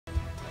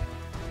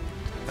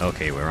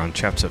Okay, we're on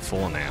chapter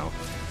 4 now.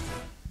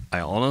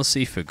 I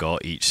honestly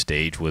forgot each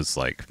stage was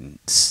like,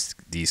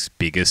 these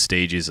bigger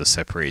stages are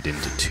separated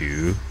into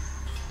 2.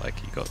 Like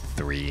you got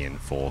 3 and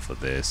 4 for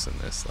this, and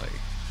this like...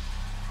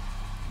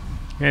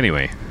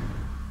 Anyway.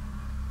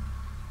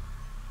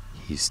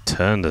 He's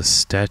turned a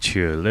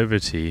Statue of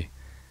Liberty.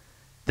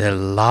 They're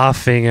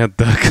laughing at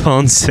the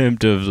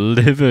concept of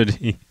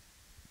liberty.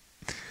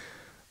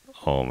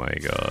 Oh my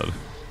god.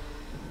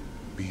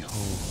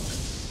 Behold,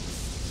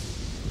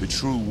 the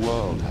true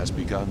world has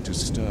begun to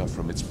stir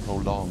from its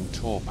prolonged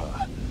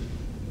torpor.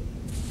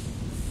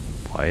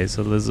 Why is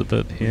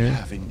Elizabeth We here?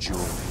 have endured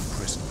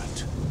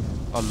imprisonment,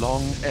 a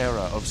long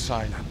era of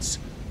silence,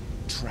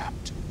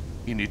 trapped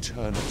in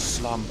eternal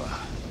slumber.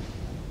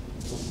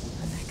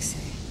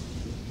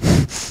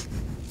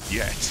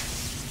 Yet,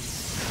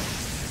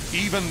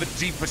 even the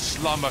deepest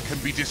slumber can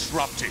be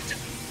disrupted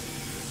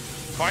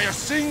by a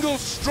single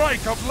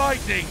strike of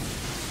lightning.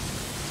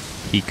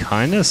 He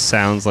kind of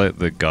sounds like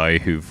the guy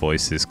who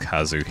voices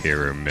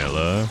Kazuhiro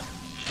Miller.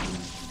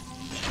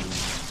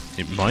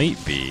 It might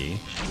be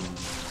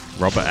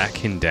Robert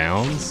Atkin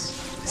Downs.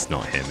 It's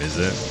not him, is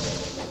it?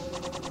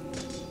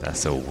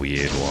 That's a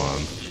weird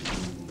one.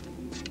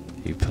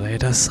 He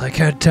played us like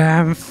a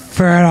damn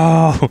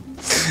fiddle.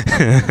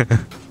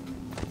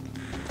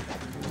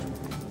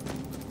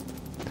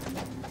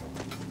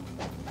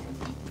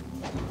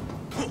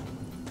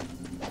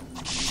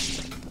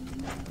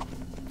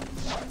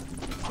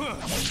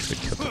 So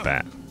killed the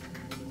bat.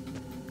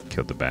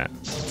 Killed the bat.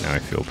 Now I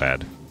feel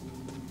bad.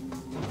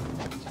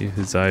 It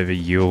was either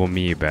you or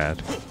me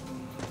bad.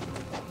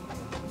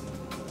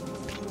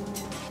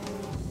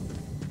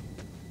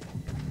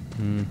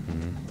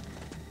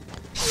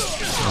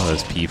 Oh,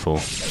 there's people.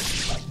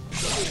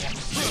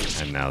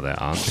 And now there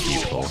aren't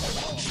people.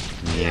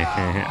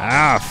 Yeah.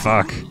 Ah,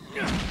 fuck.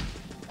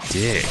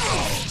 Dick.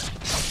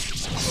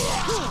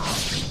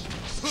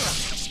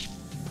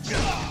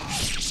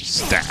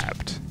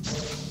 Stabbed.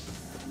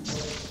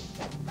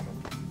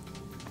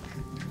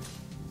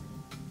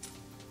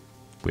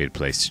 Weird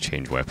place to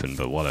change weapon,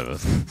 but whatever.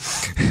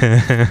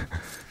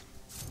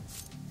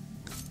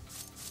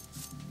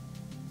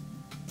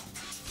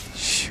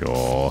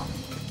 Sure.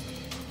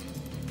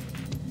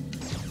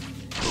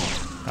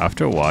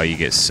 After a while, you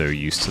get so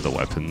used to the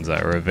weapons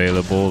that are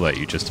available that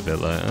you're just a bit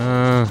like,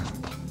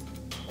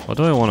 what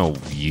do I want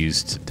to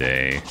use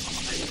today?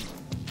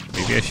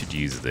 Maybe I should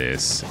use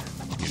this.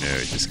 You know,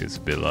 it just gets a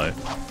bit like...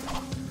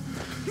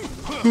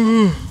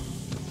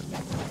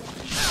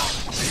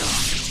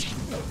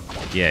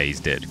 Yeah, he's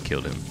dead.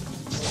 Killed him.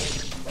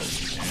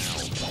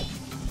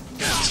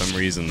 For some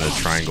reason, the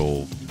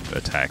triangle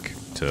attack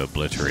to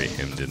obliterate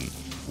him didn't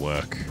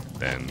work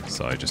then,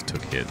 so I just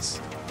took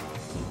hits.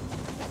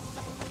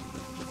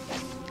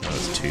 Oh,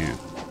 there's 2.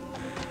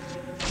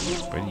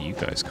 Where do you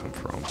guys come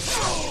from?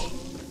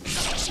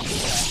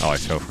 Oh, I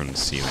fell from the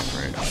ceiling,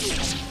 right?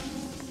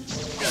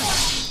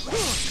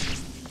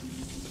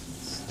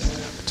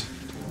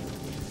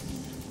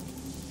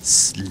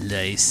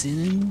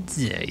 Slicing and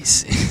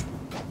dicing.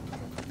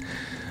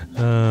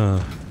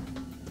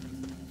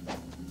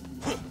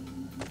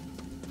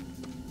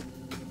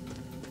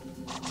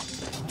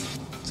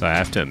 So I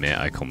have to admit,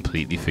 I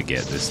completely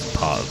forget this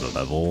part of the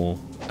level.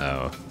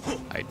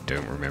 I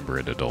don't remember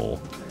it at all.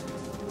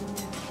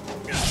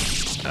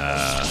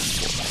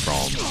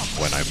 From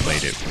when I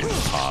played it in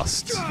the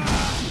past.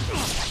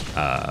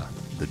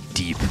 The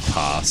deep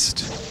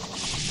past.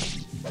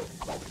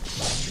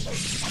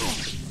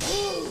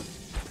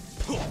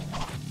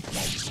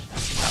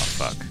 Oh,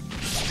 fuck.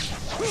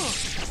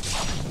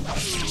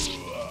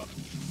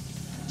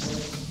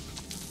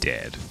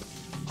 Dead.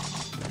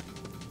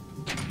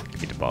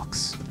 Give me the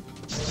box.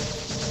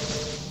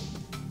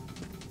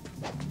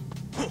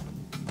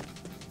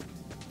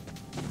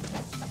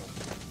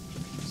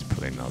 It's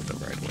probably not the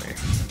right way.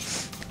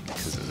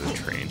 Because there's a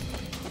train.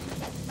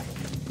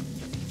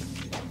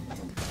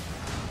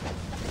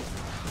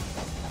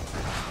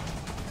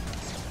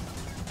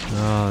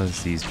 Oh,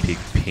 there's these big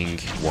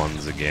pink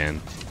ones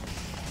again.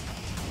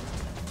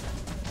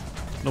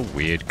 What a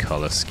weird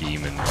color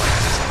scheme and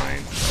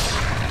design.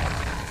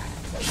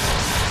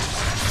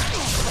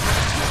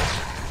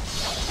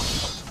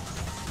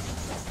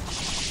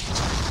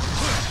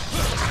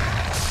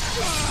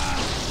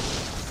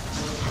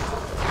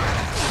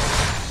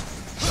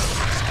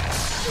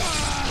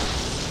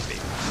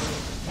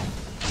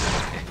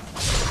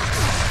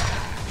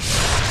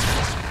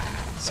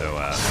 So,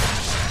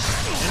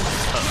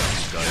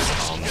 these guys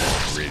arm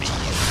off really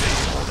easily,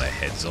 or their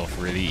heads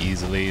off really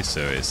easily,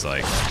 so it's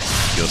like,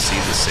 you'll see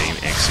the same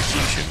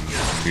execution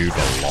move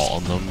a lot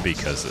on them,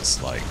 because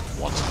it's like,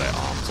 one of their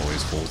arms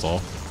always falls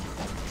off.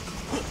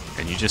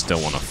 And you just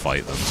don't want to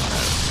fight them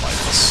like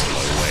the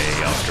slow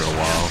way after a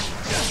while.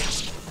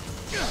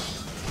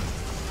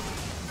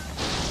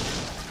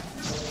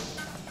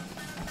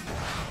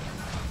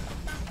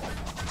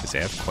 Because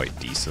they have quite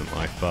decent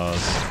life bars.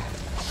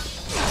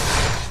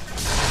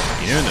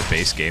 You know, in the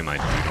base game, I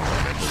do not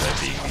remember there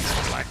being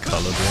these black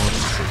colored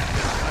ones.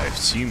 I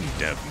assumed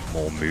they have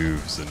more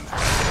moves and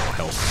more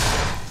health.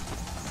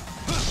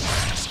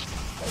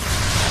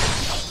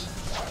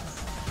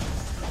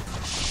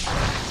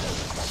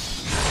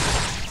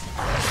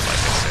 Like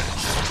I said,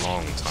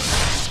 long time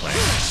playing.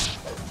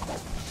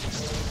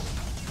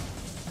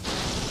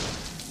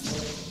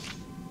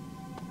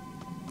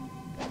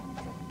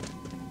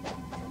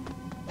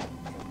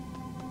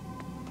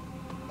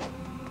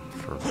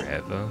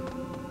 Forever?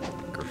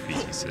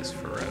 Graffiti says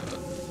forever.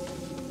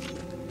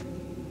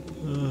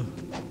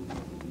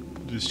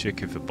 Just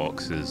checking for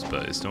boxes,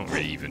 but it's not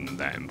really even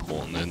that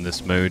important in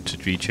this mode to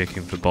be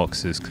checking for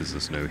boxes because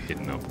there's no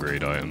hidden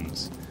upgrade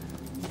items.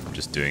 I'm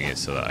just doing it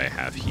so that I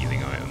have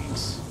healing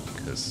items,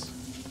 because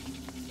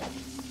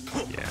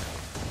yeah.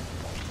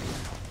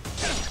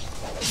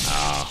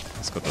 Ah,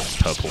 it's got the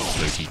purple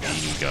floaty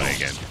beanie guy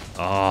again.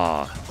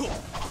 Ah.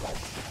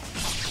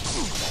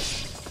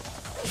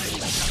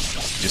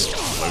 Just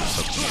floats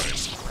up here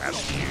and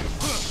grabs you.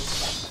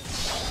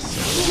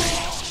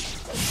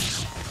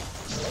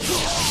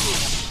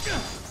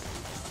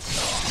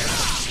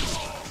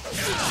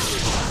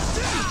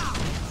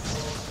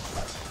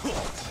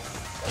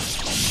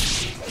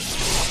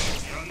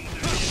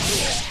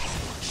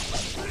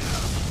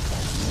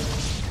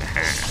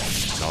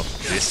 So not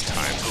this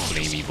time,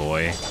 flamey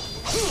boy.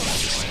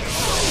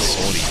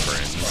 Salty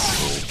friends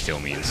will kill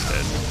me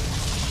instead.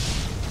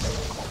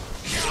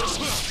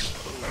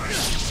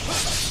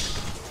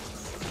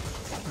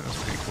 That's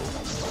pretty cool.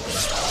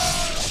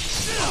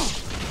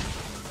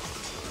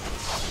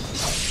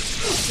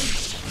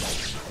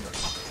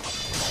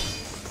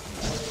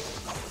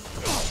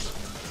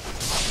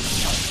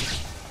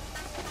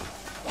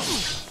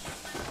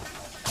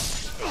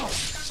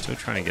 Still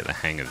trying to get the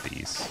hang of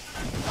these.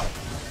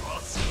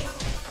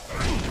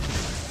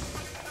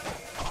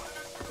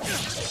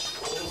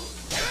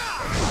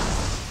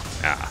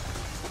 Ah.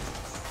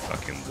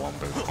 Fucking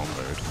wombo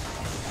comboed.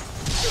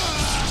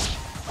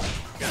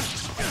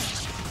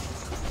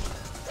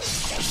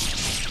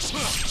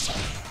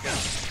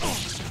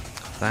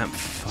 That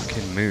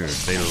fucking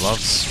move. They love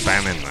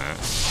spamming that.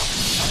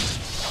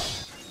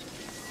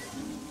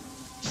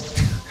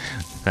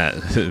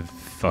 That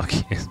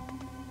fucking...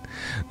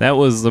 That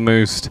was the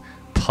most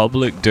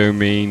public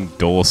domain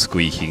door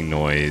squeaking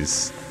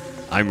noise.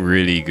 I'm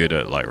really good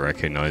at like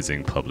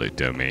recognizing public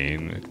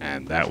domain,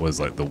 and that was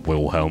like the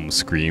Wilhelm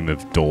scream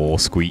of door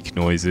squeak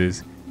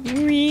noises.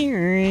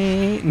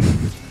 You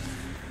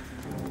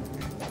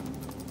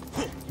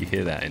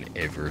hear that in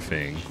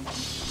everything.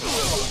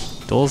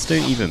 Doors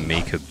don't even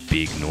make a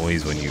big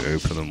noise when you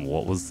open them.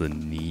 What was the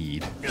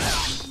need?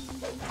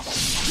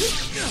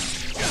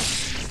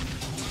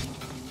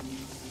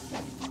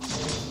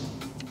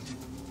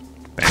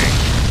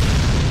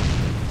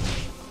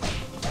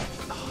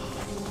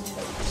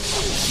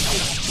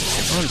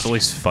 Everyone's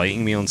always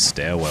fighting me on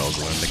stairwells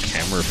when the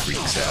camera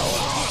freaks out.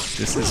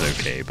 This is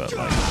okay, but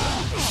like,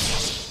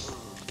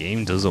 the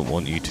game doesn't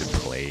want you to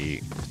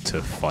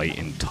fight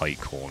in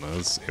tight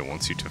corners. It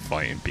wants you to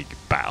fight in big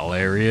battle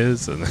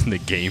areas, and then the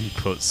game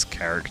puts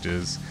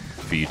characters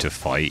for you to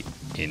fight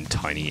in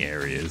tiny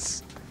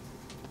areas.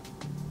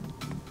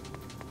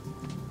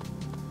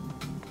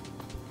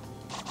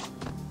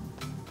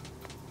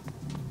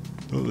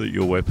 Not that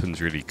your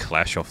weapons really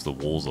clash off the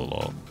walls a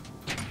lot.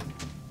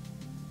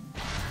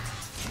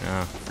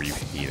 Ah, free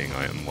healing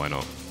item, why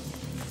not?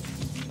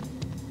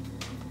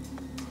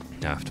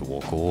 I have to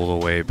walk all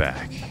the way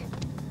back.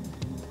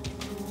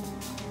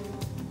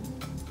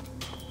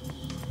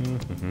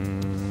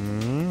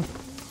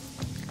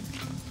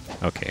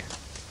 Okay.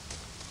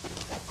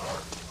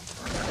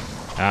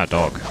 Ah,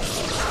 dog.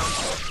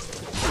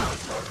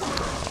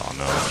 Oh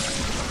no.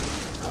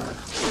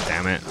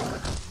 Damn it.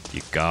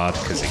 You guard,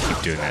 because they keep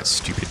doing that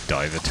stupid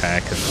dive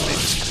attack and then they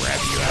just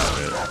grab you out of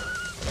it.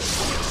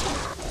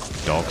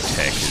 Dog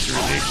tech is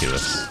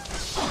ridiculous.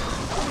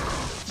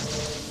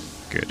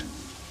 Good.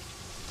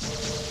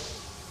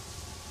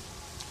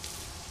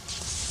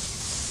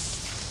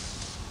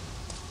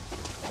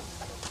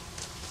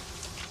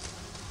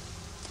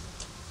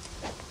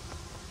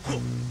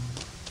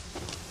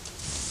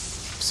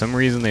 For some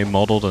reason they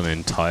modeled an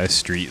entire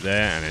street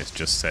there and it's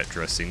just set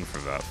dressing for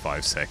about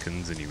 5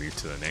 seconds and you move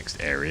to the next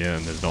area,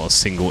 and there's not a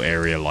single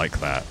area like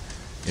that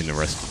in the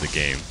rest of the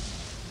game.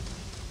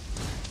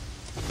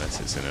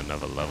 Unless it's in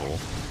another level.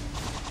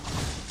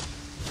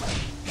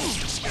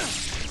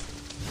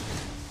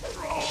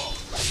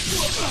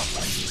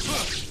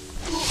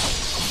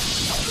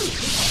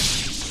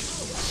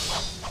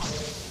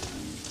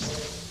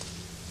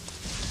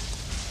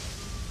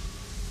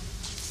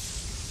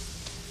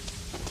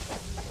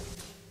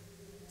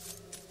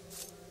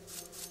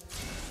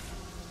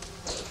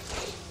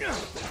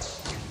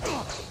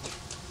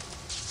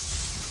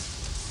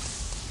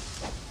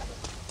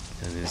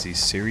 And there's these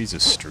series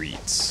of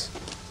streets.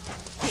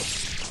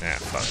 Ah,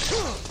 fuck.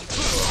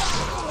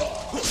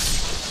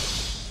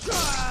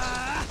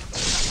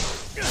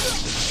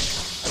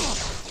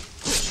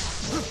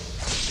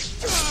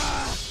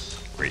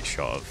 Great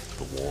shot of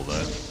the wall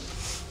there.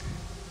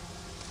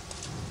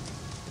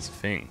 It's a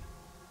thing.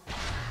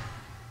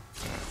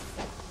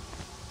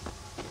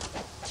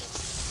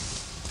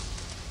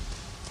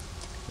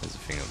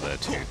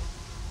 to.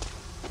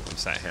 I'm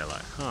sat here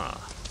like, huh.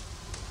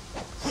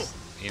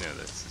 You know,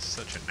 this is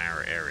such a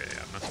narrow area.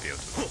 I must be able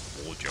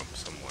to wall jump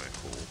somewhere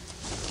cool.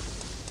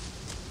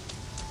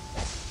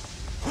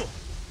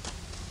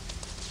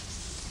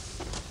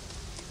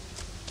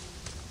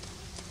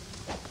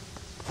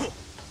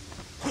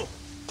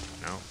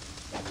 No.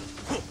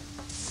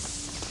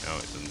 No,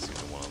 it doesn't seem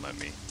to want to let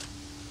me.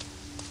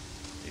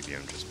 Maybe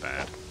I'm just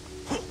bad.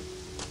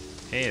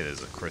 Hey,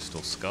 there's a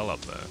crystal skull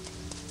up there.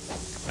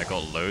 I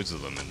got loads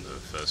of them in the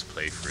first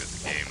playthrough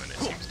of the game, and it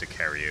seems to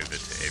carry over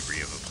to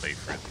every other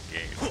playthrough of the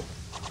game.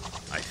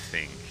 I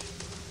think.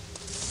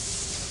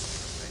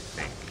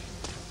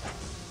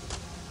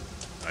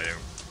 I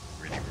don't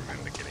really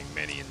remember getting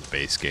many in the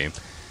base game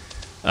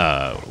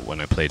when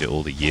I played it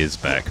all the years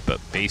back, but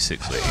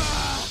basically...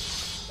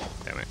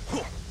 Damn it.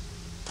 It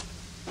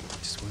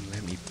just won't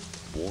let me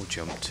wall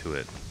jump to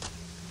it.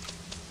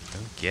 I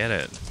don't get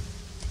it.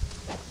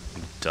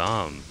 I'm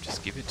dumb.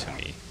 Just give it to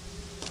me.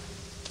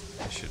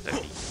 I should let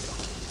me...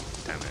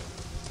 Damn it.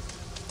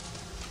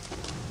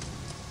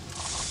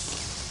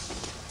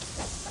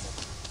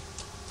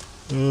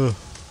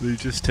 They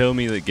just tell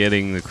me that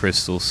getting the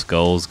crystal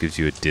skulls gives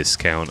you a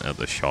discount at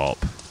the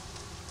shop.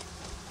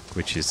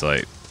 Which is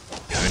like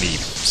only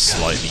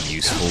slightly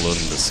useful in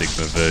the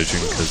Sigma version,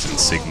 because in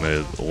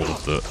Sigma all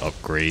of the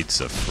upgrades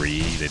are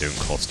free, they don't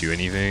cost you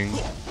anything.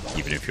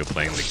 Even if you're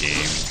playing the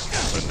game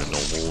in the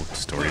normal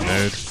story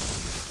mode.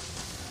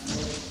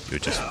 You're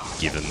just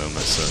given them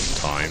at certain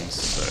times,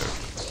 so...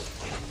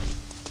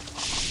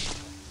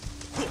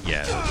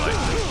 Yeah, like,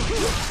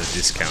 the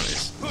discount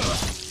is...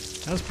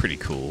 That was pretty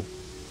cool.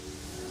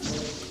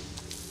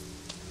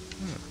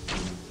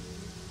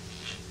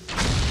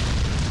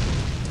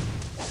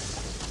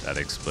 That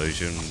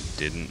explosion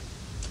didn't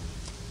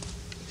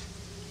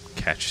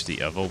catch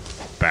the other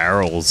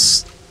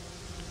barrels.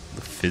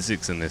 The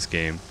physics in this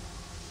game.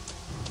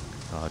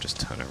 Oh, I'll just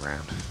turn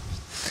around.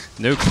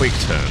 No quick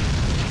turn.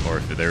 Or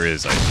if there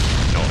is, I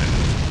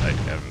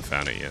haven't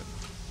found it yet.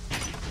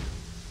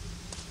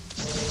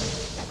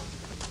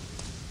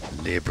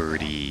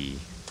 Liberty.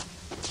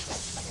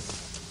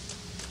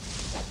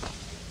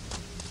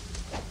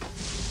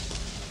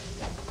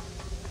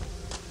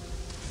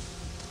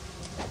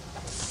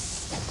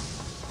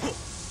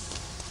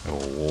 I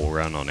will wall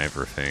run on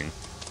everything.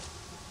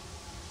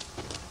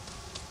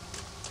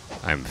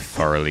 I'm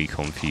thoroughly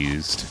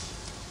confused.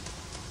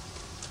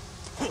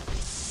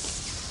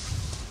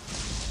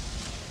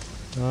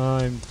 Oh,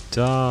 I'm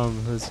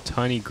dumb. There's a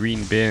tiny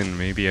green bin.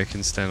 Maybe I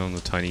can stand on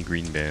the tiny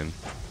green bin.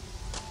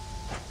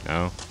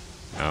 No.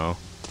 No.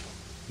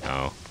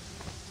 No.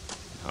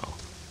 No.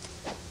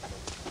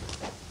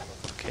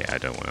 Okay, I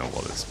don't know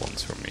what this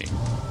wants from me.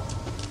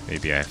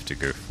 Maybe I have to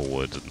go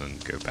forward and then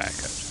go back.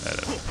 I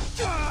don't know.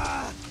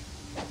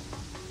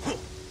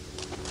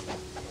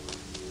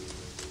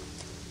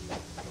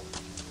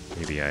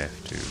 Maybe I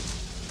have to...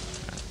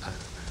 I don't know.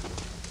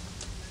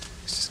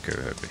 Let's just go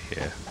over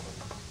here.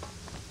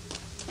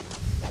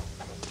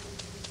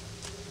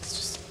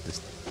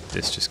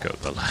 Let's just go up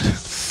the ladder.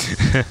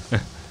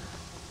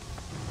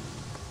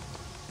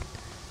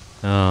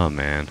 Oh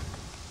man.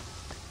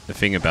 The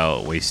thing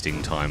about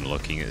wasting time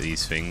looking at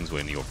these things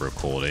when you're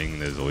recording,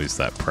 there's always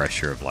that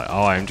pressure of like,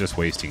 oh, I'm just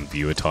wasting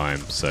viewer time,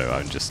 so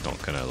I'm just not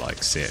gonna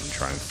like sit and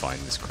try and find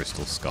this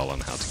crystal skull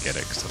and how to get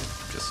it, because I'm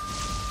just,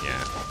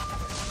 yeah,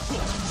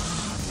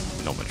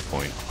 not much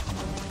point.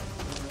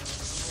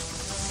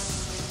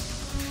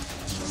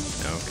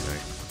 No, can I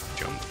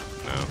jump?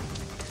 No.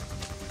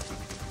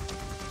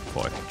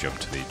 Thought I could jump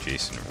to the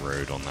adjacent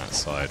road on that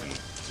side, and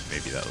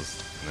maybe that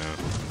was, no.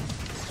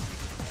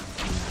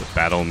 The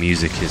battle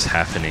music is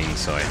happening,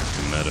 so I have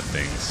to murder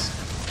things.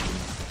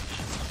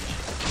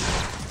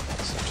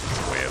 Such is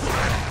the way of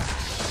life.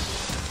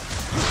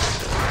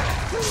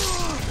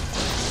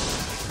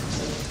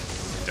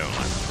 I don't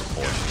like the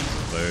proportions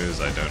of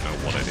those, I don't know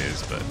what it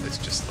is, but it's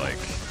just like...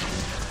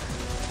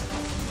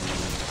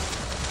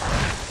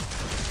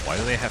 Why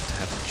do they have to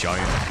have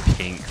giant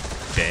pink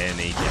bare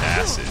naked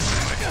asses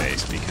in my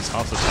face? Because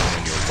half the time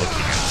when you're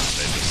looking at them,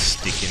 they're just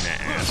sticking their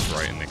ass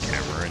right in the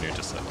camera and you're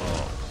just like,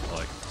 oh,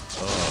 like,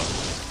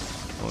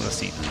 oh, I want to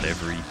see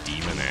leathery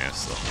demon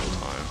ass the whole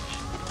time.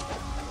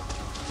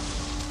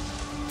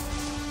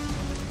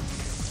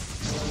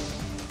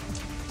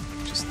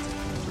 Just the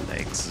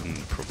legs and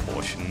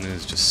proportion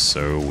is just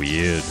so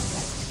weird.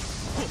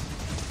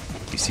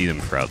 You see them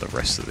throughout the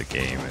rest of the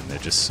game and they're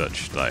just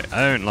such, like,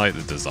 I don't like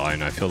the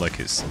design. I feel like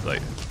it's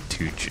like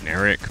too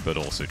generic but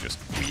also just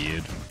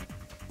weird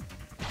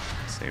at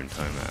the same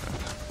time.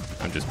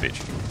 I'm just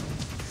bitching.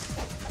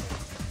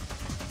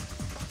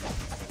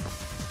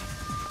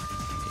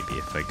 Maybe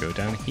if I go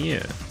down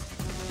here.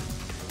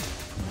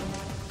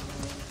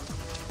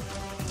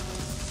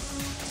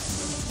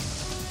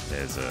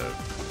 There's a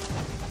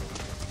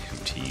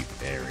empty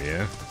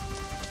area.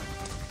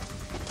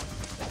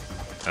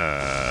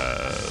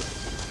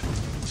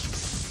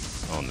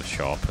 On the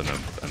shop and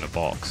a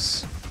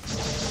box.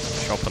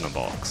 Shop and a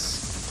box.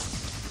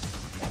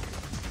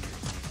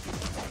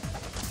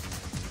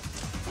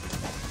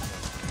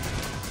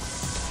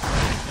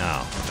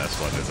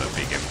 why there's that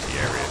big empty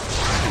area.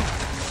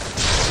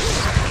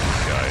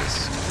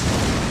 Guys.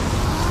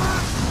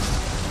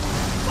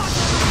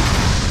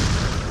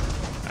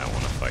 I don't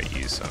want to fight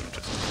you, so I'm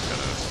just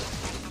gonna...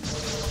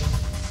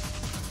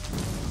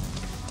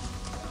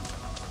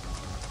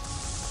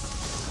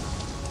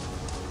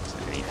 Is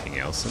there anything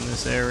else in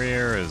this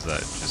area, or is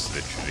that just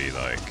literally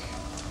like...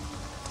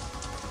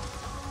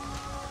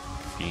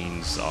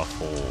 Fiends are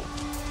for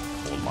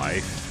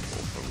life,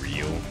 or for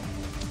real?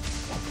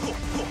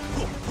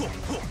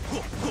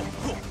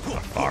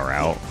 Far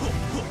out.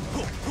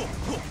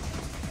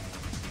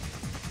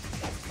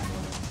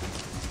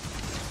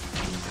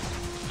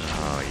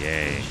 Oh,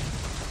 yay.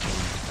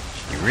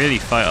 You really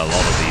fight a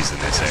lot of these in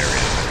this area.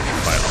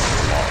 You fight a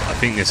lot. I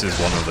think this is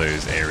one of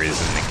those areas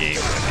in the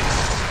game where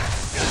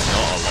there's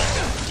not a lot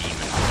of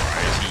demon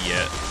variety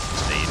yet.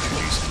 They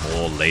introduce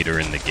more later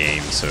in the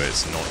game, so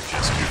it's not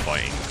just you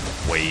fighting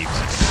waves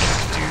of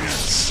pink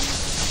dudes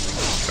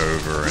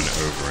over and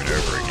over and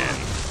over again.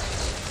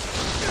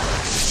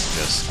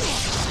 Just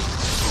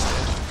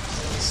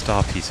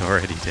stop, he's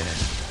already dead.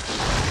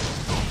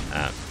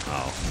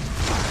 Oh.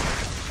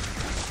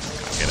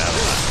 Can't get out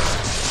of that.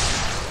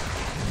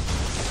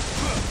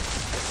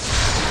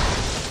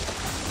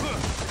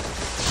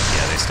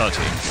 Yeah, they start to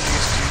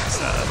introduce dudes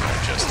that are not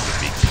just the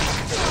big pink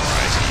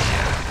variety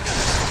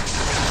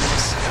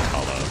this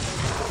color.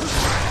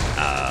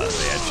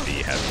 They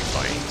actually have you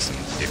fighting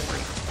some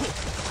different,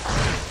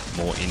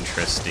 more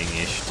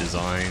interesting-ish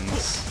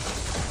designs.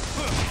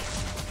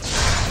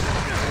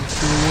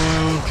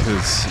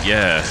 Because,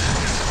 yeah,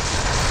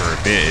 for a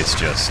bit it's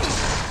just,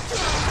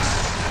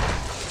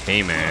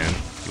 hey man,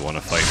 you want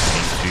to fight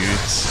pink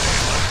dudes?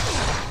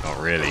 Like, not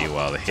really.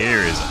 Well, here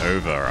is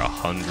over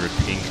 100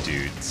 pink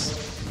dudes.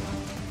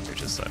 You're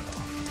just like, oh,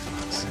 for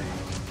fuck's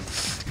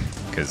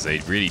sake. Because they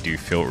really do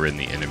filter in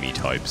the enemy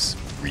types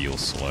real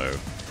slow.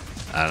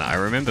 And I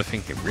remember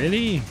thinking,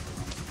 really?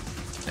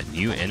 A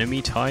new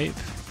enemy type?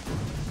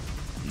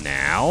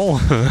 Now?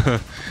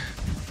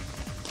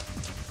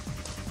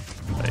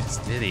 It's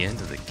near the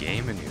end of the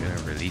game and you're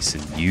gonna release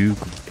a new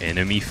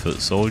enemy foot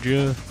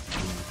soldier?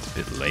 It's a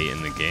bit late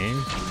in the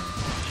game.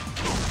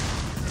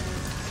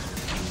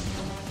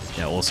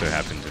 That also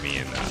happened to me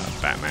in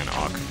Batman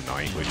Arkham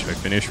Knight, which I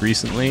finished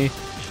recently.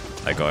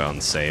 I got it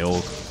on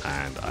sale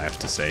and I have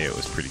to say it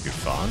was pretty good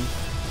fun.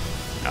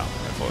 Oh,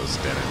 I thought it was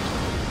dead end.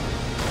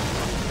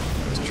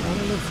 I was trying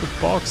to look for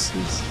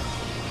boxes.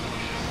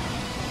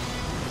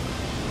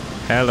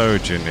 Hello,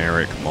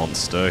 generic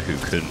monster who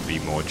couldn't be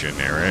more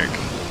generic.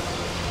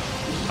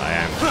 I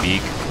am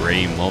big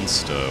grey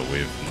monster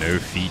with no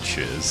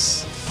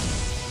features.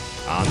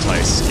 Aren't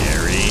I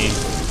scary?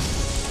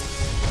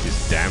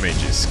 His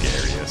damage is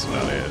scary, that's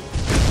about it.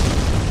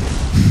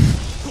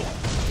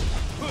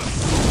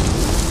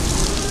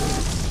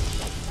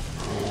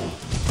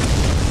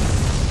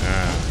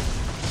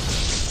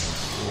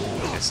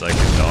 It's like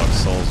a Dark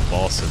Souls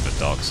boss if a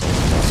Dark Souls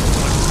boss was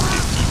like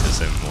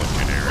 50% more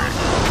generic.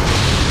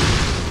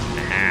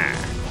 Ah,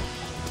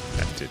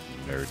 that did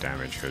no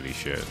damage, holy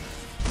shit.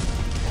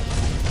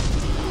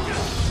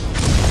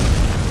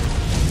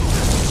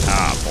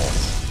 Ah,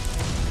 balls.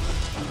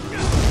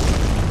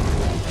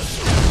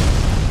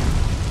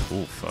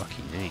 Oh, fuck,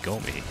 he nearly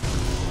got me.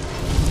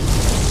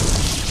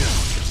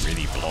 Should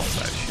really block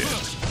that shit.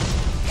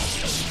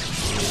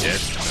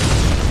 Dead.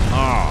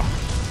 Ah.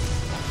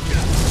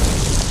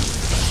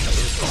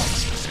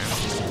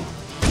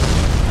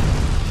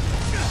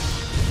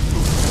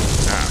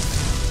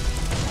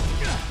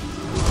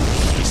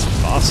 He's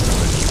faster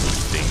than you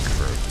would think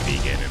for a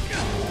big enemy.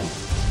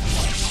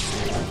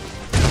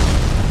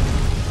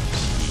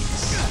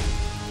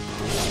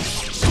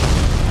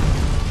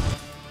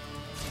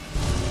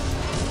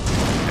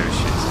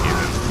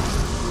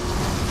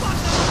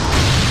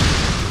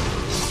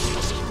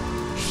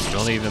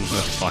 Not even the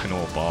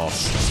final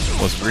boss.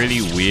 What's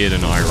really weird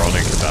and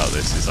ironic about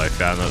this is I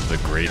found that the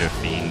Greater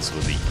Fiends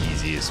were the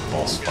easiest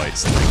boss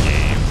fights in the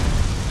game,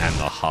 and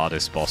the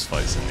hardest boss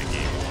fights in the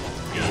game were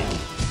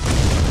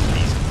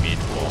these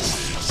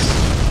mid-bosses,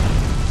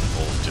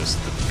 or just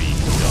the big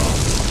dumb,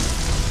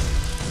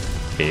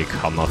 here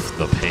cometh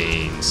the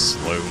pain,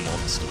 slow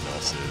monster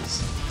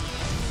bosses.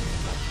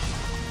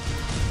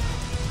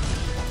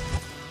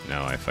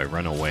 No, if I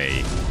run away,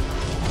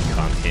 you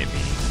can't hit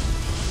me.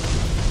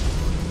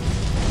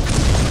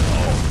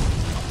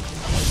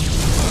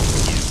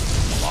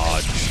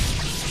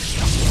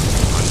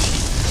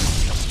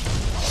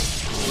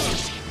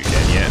 You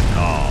dead yet?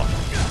 Oh.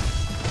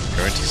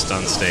 Go into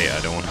stun state,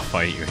 I don't want to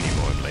fight you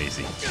anymore, I'm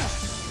lazy. Is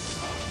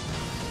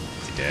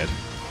he dead?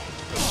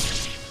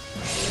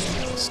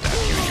 I'll stab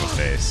you in your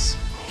face.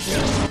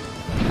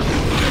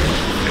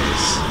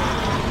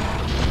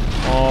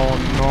 Oh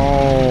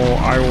no,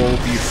 I will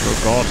be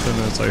forgotten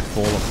as I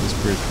fall off this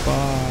bridge.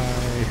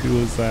 Bye. Who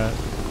was that?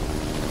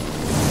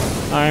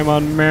 I'm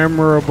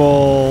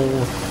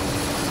unmemorable.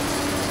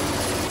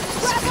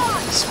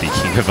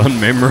 Speaking of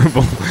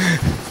unmemorable.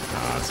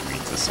 Ah, it's me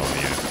to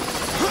Sonya.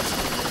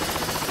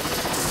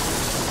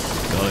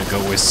 Gotta go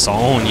with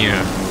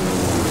Sonya.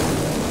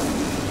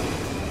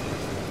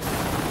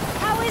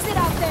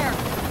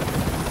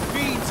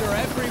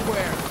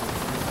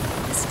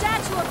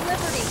 Statue of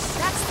Liberty.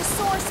 That's the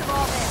source of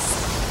all this.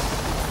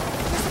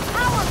 There's a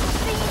powerful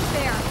fiend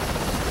there.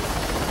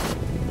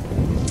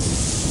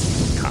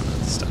 Can't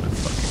understand a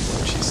fucking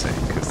word she's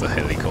saying because the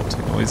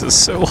helicopter noise is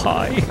so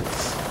high.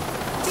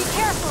 Be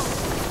careful.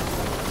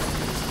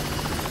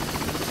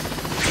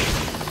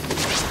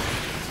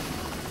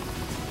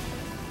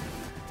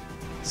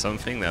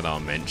 Something that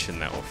I'll mention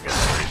that will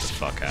frustrate the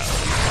fuck out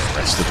of the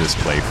rest of this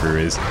playthrough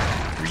is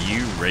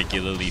Ryu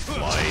regularly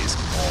flies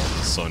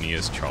on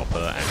Sonia's chopper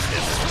and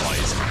never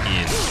flies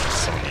in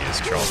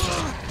Sonia's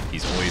chopper.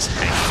 He's always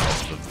hanging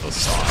off of the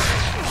side,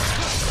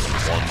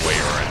 one way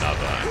or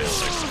another, and it's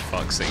like, for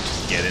fuck's sake,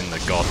 just get in the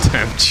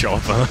goddamn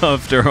chopper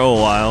after a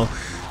while.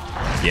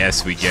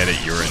 Yes, we get it,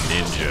 you're a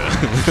ninja.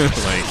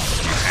 Like,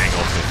 you hang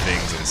off of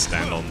things and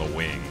stand on the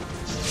wing.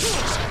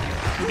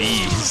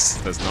 Please,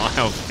 that's not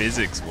how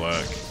physics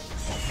work.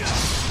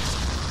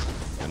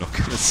 You're not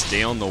gonna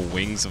stay on the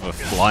wings of a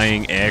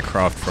flying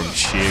aircraft from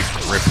sheer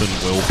grip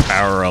and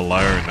willpower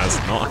alone. That's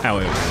not how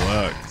it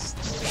works.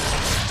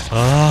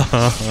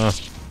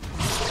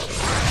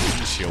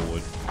 Shield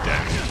would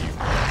damage you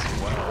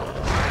as well.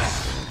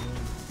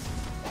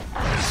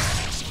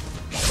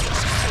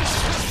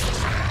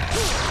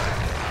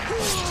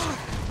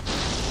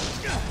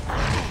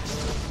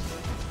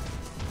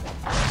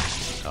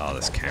 Oh,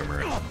 this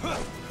camera.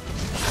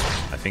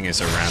 I think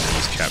it's around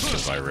these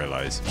chapters I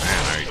realize, man,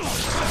 I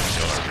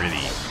gotta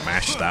really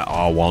mash that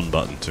R1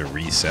 button to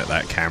reset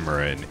that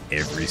camera in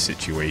every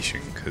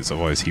situation, because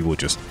otherwise he will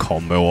just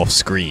combo off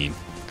screen.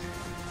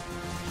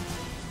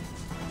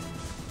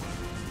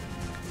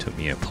 Took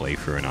me a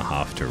playthrough and a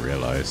half to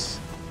realize.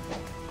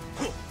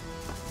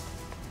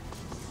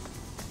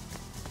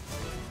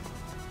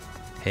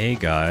 Hey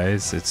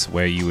guys, it's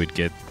where you would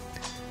get,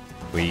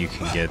 where you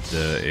can get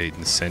the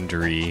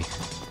incendiary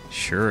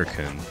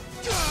shuriken.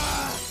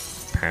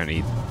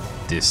 Apparently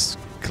this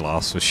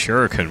glass was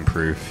shuriken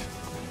proof.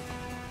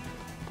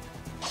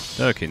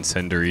 Look,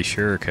 incendiary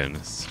shuriken.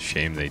 It's a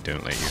shame they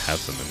don't let you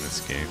have them in this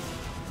game.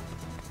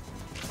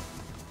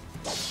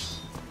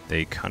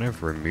 They kind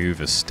of remove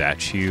a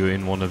statue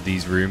in one of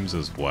these rooms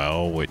as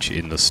well, which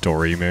in the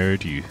story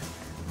mode,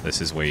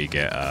 this is where you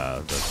get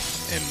the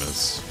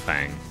Enma's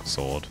Fang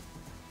sword.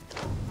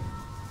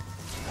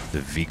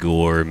 The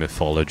Vigor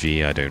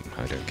mythology, I don't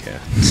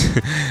care.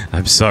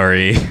 I'm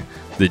sorry.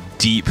 The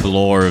deep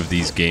lore of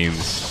these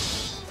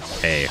games.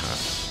 Hey,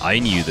 I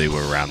knew they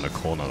were around the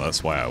corner,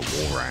 that's why I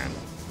wall ran.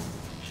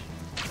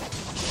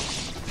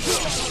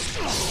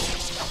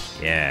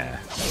 Yeah.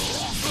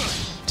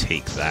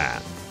 Take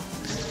that.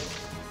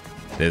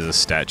 There's a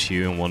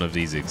statue in one of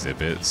these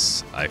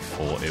exhibits. I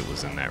thought it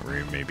was in that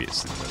room, maybe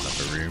it's in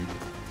another room.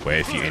 Where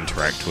if you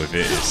interact with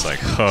it, it's like,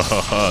 ha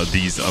ha ha,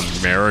 these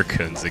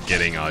Americans are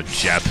getting our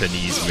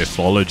Japanese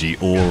mythology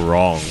all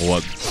wrong.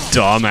 What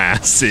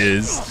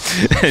dumbasses.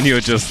 And you're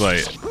just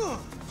like,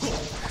 what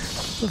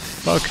the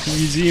fuck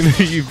museum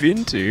have you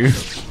been to?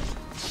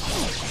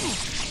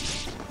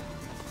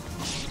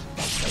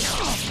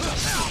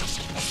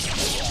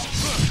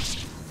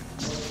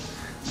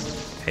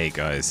 Hey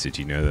guys, did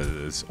you know that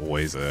there's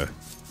always a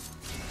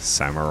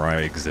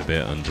samurai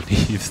exhibit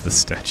underneath the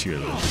Statue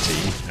of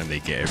Liberty, and they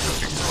get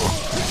everything wrong?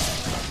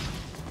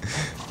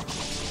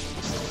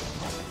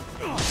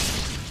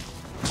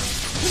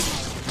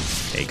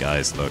 Hey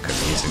guys, look,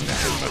 I'm using the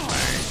hammer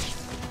thing.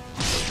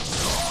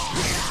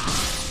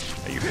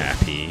 Are you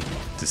happy?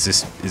 Is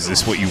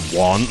this what you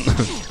want?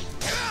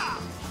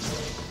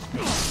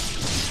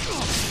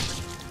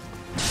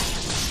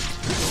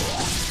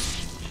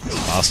 It's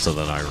faster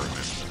than I remember.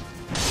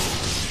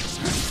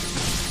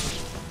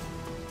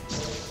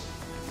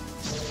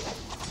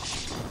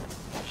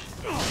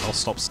 I'll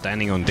stop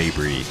standing on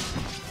debris.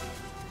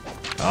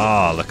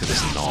 Ah, look at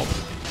this knob.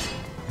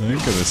 I'm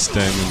gonna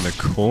stand in the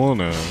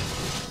corner.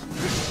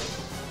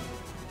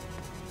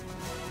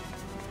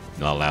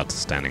 Not allowed to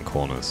stand in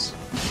corners.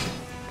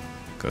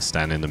 Gotta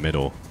stand in the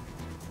middle.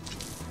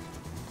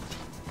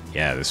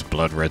 Yeah, this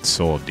blood red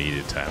sword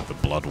needed to have the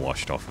blood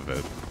washed off of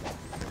it.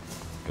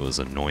 It was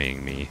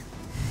annoying me.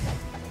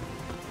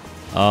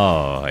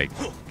 Oh, I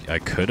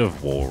could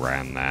have wall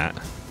ran that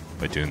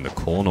by doing the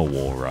corner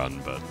wall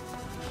run, but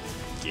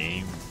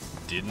game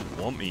didn't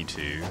want me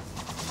to.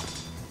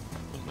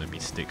 Wouldn't let me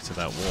stick to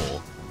that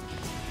wall.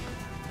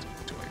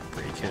 Do I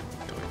break it?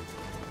 Do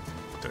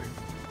I?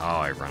 Oh,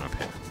 I run up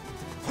here.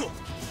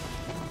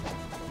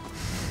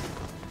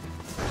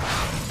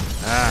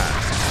 Ah.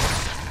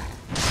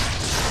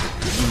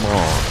 Come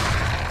on.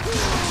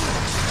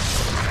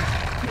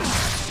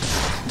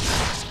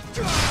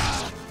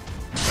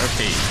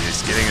 Okay,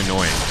 it's getting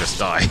annoying. Just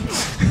die.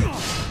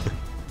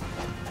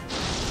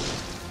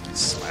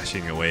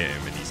 Slashing away at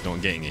him and he's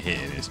not getting a hit,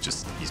 and he's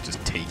just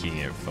taking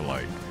it for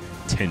like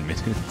 10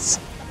 minutes.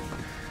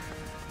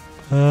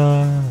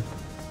 A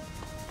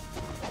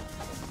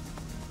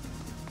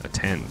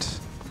tent.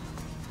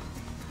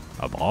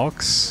 A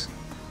box?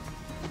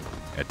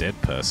 A dead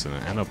person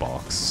and a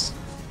box.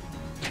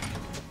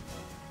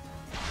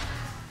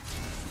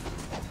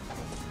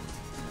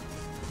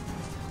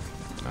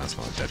 That's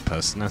not a dead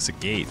person, that's a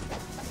gate.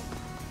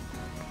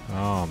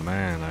 Oh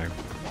man, I'm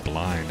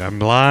blind. I'm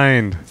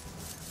blind!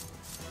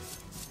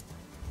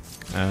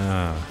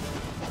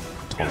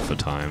 Time for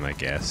time, I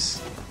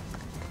guess.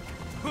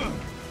 God,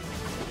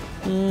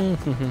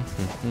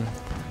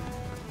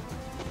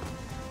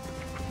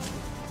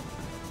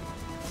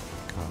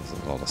 there's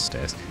a lot of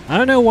stairs. I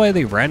don't know why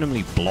they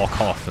randomly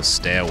block off a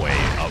stairway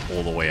up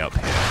all the way up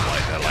here.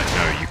 Like, they're like,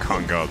 no, you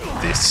can't go up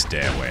this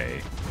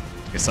stairway.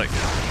 It's like,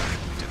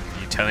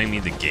 you telling me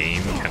the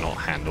game cannot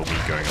handle me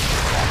going up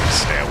the wrong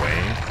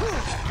stairway?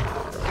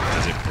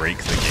 Does it break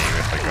the game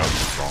if I go up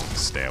the wrong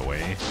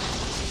stairway?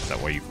 Is that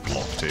why you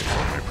blocked it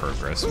from my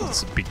progress?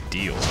 What's the big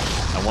deal?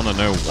 I want to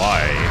know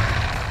why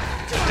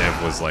the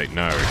dev was like,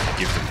 no, if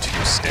you give them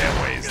 2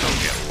 stairways,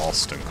 they'll get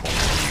lost and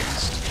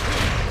confused.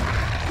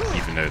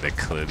 Even though they're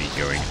clearly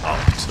going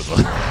up to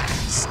the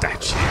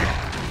statue.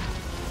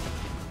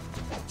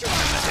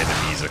 And the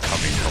enemies are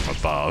coming from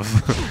above.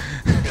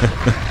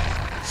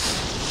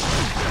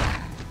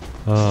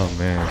 Oh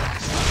man.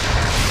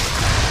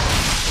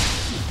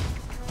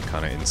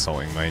 Kind of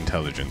insulting my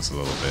intelligence a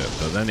little bit,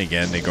 but then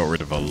again, they got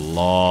rid of a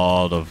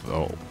lot of,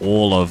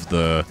 all of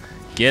the,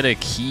 get a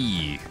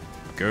key,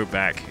 go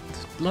back,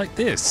 like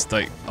this,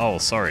 like, oh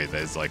sorry,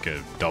 there's like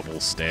a double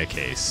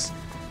staircase.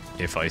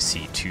 If I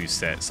see 2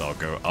 sets, I'll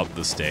go up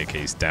the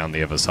staircase, down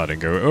the other side and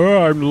go,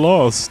 oh, I'm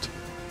lost.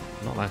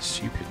 Not that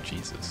stupid,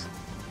 Jesus.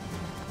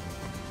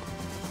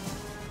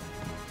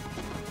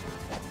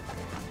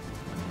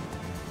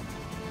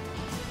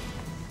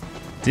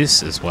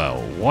 This as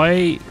well.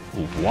 Why?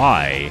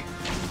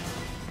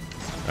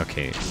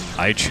 Okay,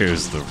 I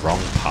chose the wrong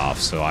path,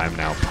 so I am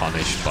now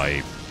punished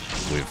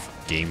with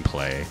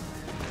gameplay.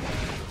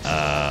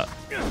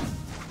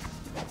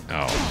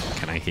 Oh,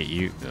 can I hit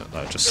you?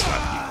 I'll just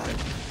slap you.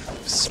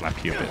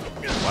 Slap you a bit.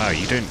 Wow,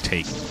 you don't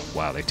take...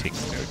 Wow, they take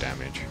no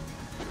damage.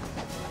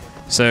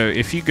 So,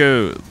 if you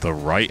go the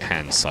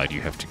right-hand side, you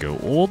have to go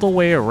all the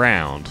way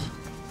around.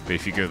 But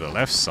if you go the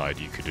left side,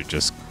 you could have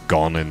just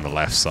gone in the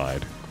left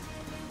side.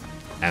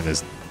 And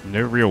there's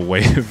no real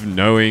way of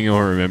knowing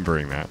or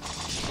remembering that.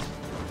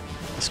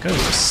 This guy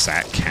just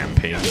sat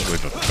camping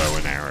with a bow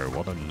and arrow.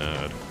 What a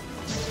nerd.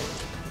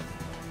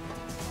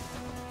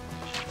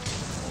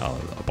 Oh,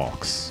 a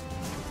box.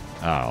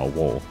 Ah, a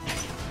wall.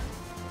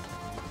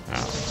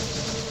 Oh.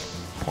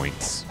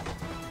 Points.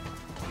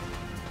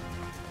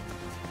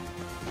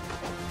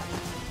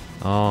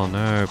 Oh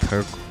no,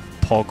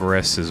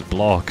 progress is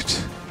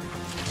blocked.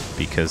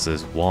 Because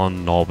there's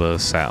one knobber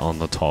sat on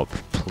the top,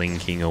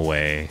 plinking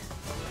away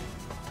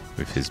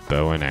with his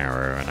bow and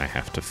arrow, and I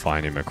have to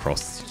find him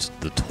across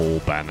the tall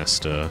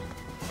banister.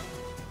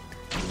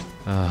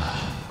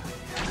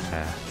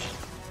 Yeah.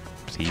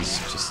 Please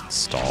just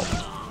stop.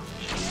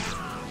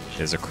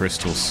 There's a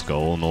crystal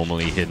skull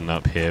normally hidden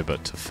up here,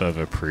 but to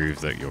further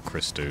prove that your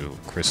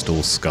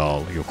crystal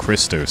skull, your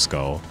Cristo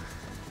skull,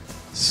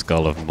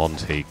 Skull of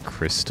Monte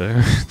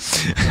Cristo,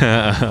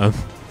 to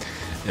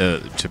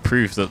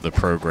prove that the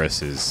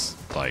progress is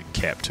like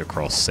kept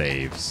across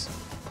saves.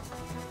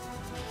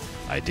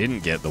 I didn't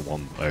get the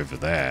one over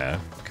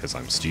there because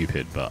I'm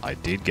stupid, but I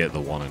did get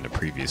the one in the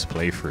previous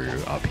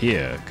playthrough up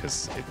here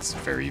because it's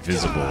very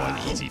visible and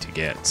easy to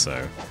get,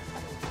 so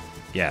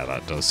yeah,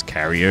 that does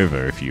carry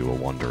over if you were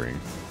wondering.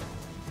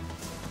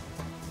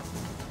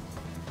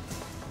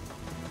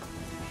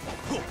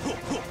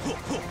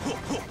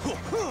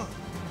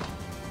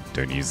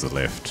 Don't use the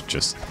lift,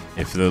 just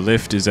if the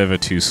lift is ever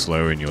too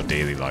slow in your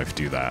daily life,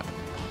 do that.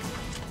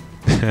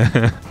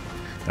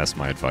 That's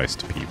my advice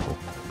to people.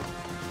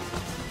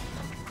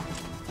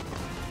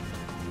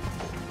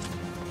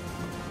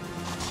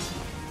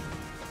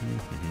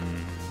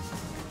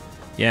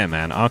 Yeah,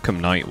 man, Arkham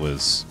Knight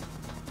was...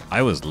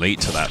 I was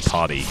late to that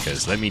party,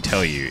 because let me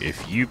tell you,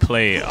 if you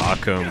play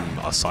Arkham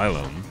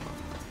Asylum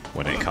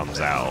when it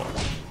comes out,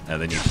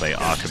 and then you play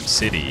Arkham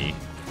City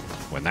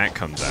when that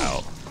comes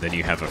out, then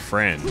you have a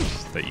friend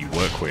that you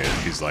work with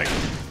who's like,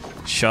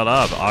 shut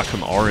up,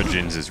 Arkham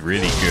Origins is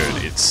really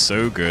good. It's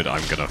so good,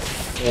 I'm gonna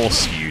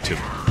force you to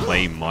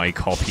play my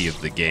copy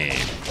of the game.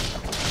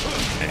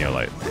 And you're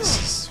like, this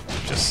is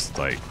just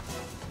like,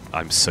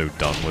 I'm so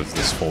done with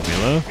this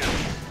formula.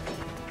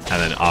 And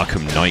then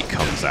Arkham Knight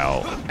comes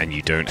out, and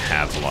you don't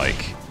have,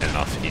 like,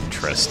 enough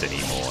interest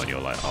anymore, and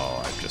you're like,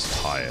 oh, I'm just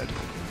tired.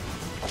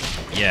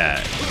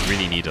 Yeah, you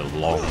really need a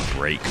long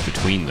break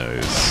between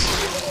those.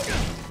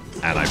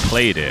 And I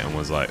played it and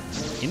was like,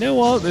 you know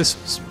what, this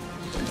is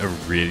a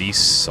really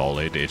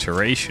solid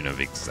iteration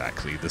of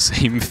exactly the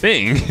same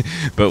thing,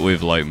 but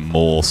with, like,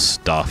 more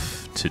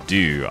stuff to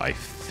do, I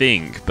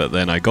think. But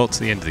then I got to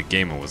the end of the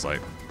game and was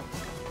like,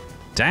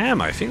 damn,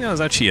 I think that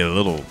was actually a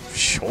little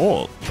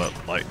short, but,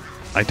 like,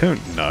 I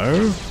don't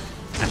know.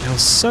 And there were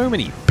so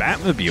many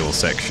Batmobile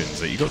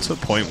sections that you got to a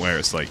point where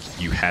it's like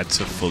you had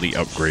to fully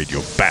upgrade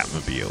your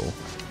Batmobile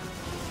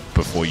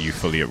before you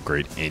fully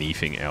upgrade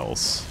anything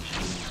else.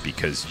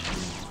 Because,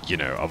 you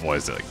know,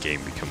 otherwise that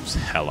game becomes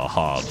hella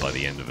hard by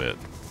the end of it.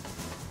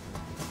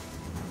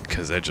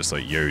 Because they're just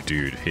like, yo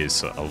dude,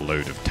 here's a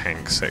load of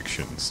tank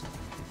sections.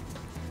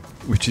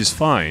 which is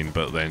fine,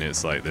 but then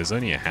it's like there's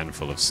only a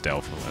handful of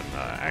stealth and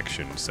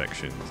action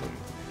sections, and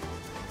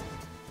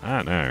I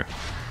don't know.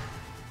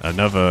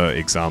 Another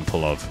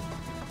example of,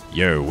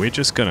 yo, we're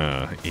just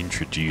gonna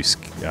introduce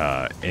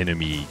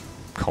enemy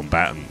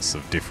combatants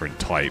of different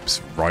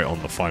types right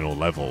on the final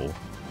level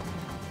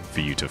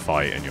for you to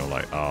fight, and you're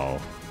like,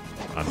 oh,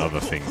 another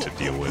thing to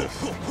deal with.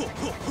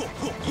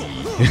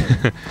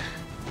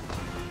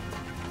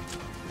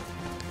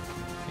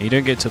 You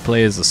don't get to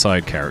play as the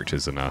side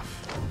characters enough.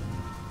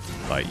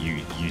 Like you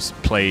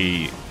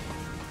play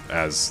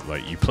as,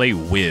 like, you play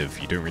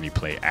with, you don't really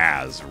play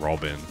as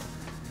Robin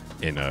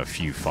in a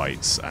few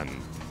fights, and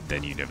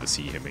then you never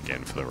see him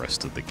again for the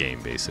rest of the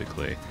game,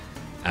 basically.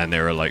 And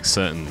there are like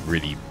certain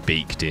really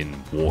baked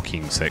in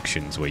walking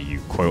sections where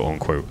you quote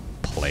unquote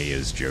play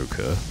as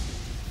Joker.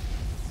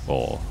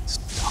 Or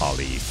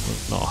Harley,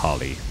 not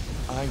Harley.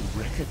 I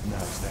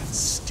recognize that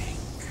stink.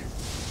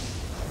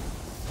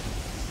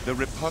 The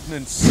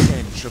repugnant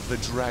stench of the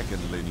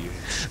dragon lineage.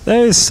 That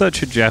is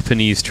such a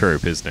Japanese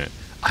trope, isn't it?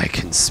 I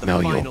can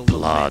smell your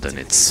blood and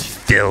it's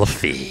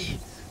filthy.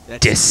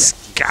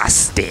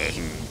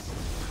 Disgusting.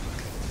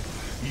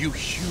 You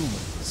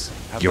humans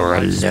have You're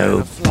a the lifespan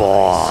of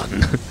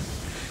low-born,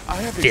 I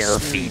have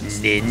filthy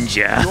experienced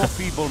ninja. your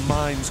feeble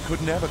minds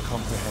could never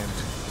comprehend.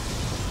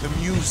 The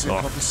music Your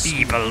of the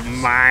feeble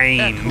spheres mind.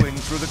 echoing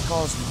through the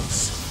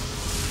cosmos.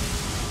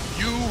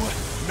 You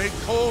may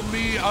call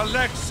me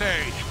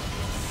Alexei.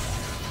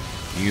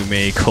 You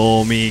may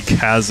call me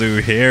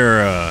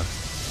Kazuhira.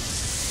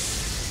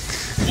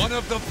 One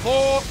of the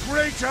four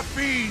greater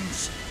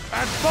fiends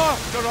and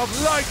master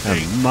of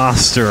lightning. And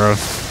master of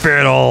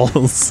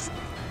fiddles.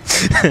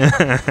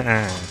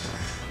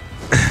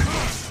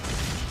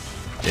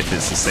 If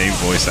it's the same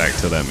voice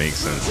actor, that makes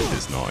sense. If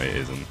it's not, it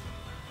isn't.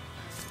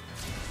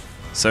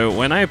 So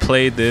when I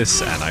played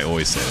this, and I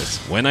always say this,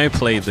 when I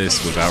played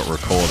this without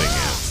recording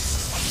it,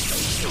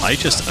 I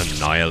just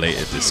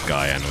annihilated this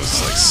guy and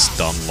was like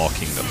stun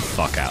locking the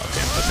fuck out of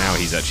him. But now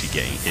he's actually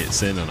getting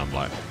hits in, and I'm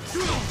like,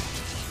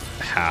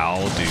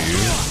 how do?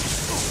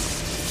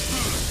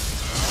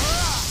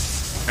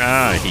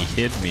 Ah, he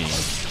hit me.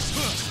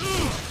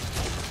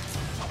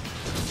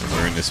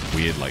 We're in this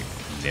weird like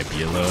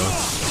nebula.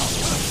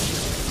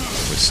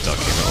 We're stuck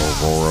in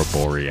Aurora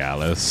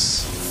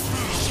Borealis.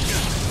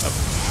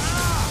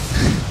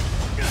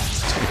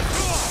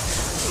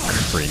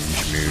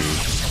 Cringe move.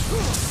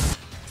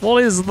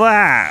 What is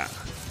that?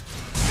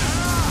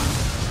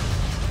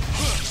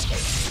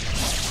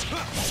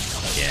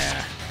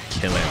 Yeah,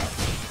 kill him.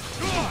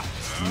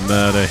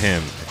 Murder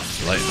him.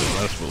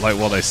 Like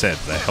what I said,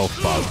 the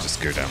health bars just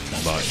go down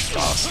much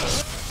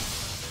faster.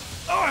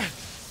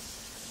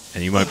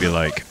 And you might be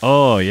like,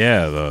 oh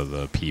yeah,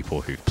 the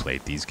people who've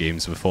played these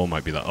games before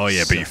might be like, oh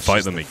yeah, but you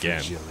fight them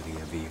again.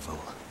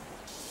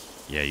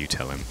 Yeah, you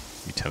tell him.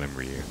 You tell him,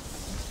 Ryu.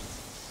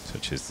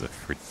 Such is the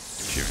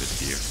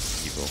frigidity of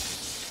evil.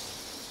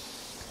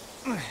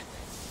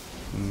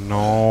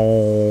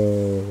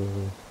 No.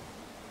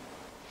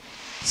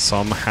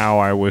 Somehow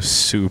I was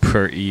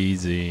super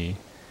easy.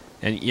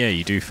 And yeah,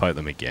 you do fight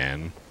them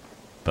again,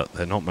 but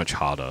they're not much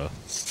harder.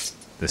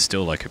 They're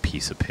still like a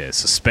piece of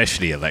piss,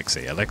 especially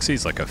Alexei.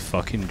 Alexei's like a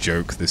fucking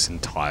joke this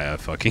entire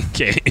fucking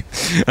game.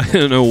 I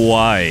don't know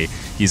why.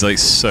 He's like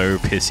so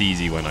piss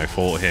easy when I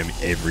fought him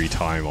every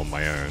time on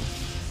my own.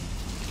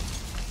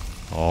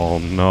 Oh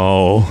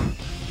no.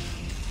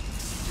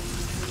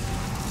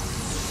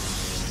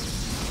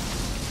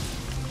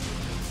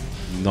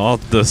 Not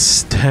the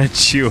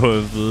Statue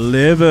of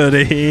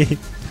Liberty.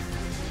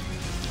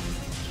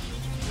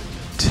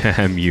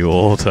 Damn you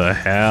all to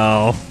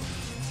hell.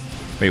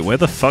 Wait, where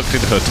the fuck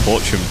did her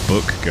torch and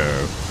book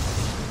go?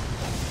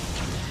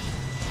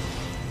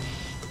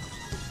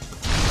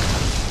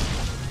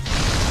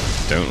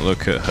 Don't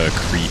look at her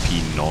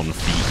creepy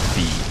non-feet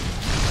feet.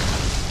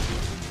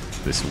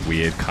 This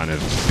weird kind of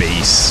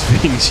bass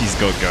thing she's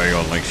got going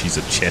on, like she's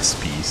a chess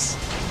piece.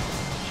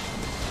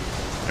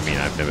 I mean,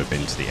 I've never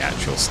been to the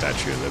actual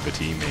Statue of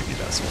Liberty. Maybe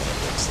that's what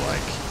it looks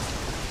like.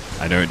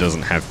 I know it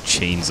doesn't have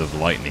chains of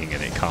lightning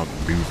and it can't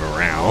move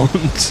around.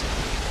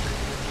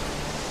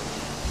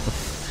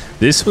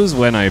 This was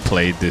when I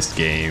played this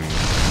game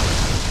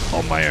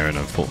on my own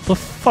and thought, the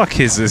fuck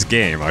is this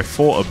game? I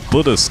fought a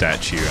Buddha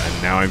statue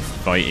and now I'm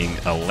fighting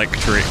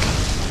electric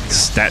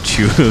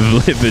Statue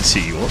of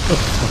Liberty. What the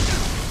fuck?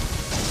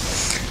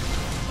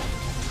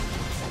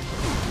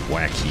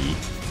 Wacky.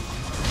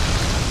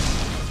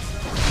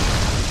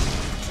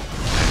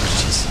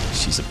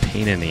 She's a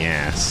pain in the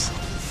ass.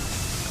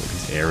 Got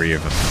these area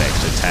of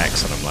effect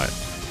attacks and I'm like,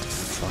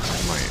 fuck,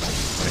 am I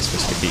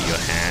supposed to hit your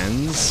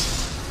hands?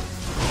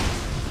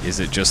 Is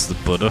it just the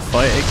Buddha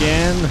fight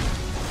again?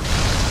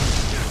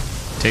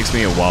 It takes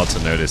me a while to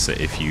notice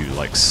that if you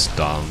like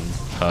stun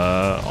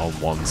her on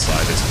one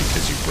side, it's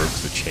because you broke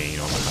the chain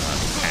on her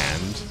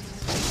hand.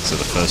 So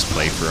the first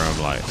playthrough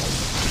I'm like,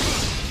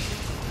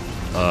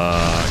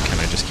 can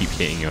I just keep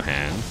hitting your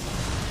hand?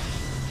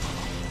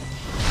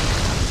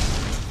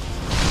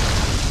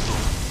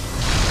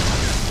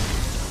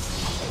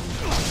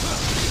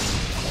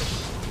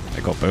 I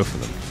I got both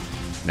of them.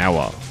 Now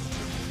what?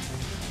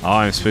 Oh,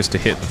 I'm supposed to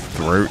hit the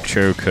throat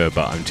choker,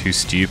 but I'm too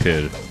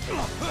stupid.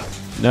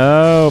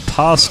 No,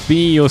 past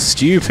me, you're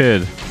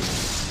stupid.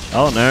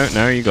 Oh,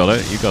 no, you got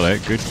it, you got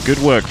it. Good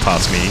work,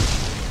 past me.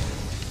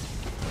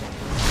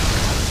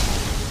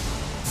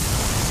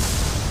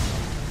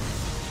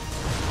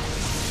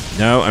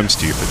 No, I'm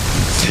stupid.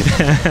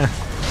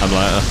 I'm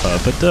like,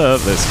 but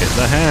let's hit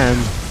the hand.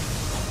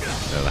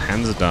 No, the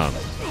hands are done.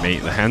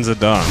 Mate, the hands are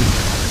done.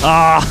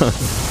 Ah!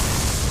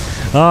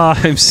 Ah,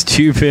 I'm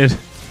stupid.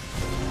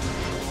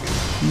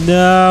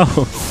 No!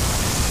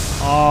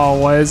 Oh,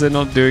 why is it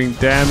not doing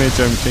damage?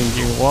 I'm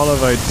thinking, what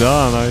have I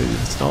done?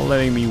 It's not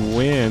letting me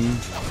win.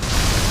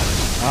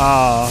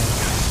 Ah!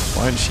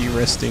 Why isn't she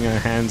resting her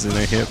hands in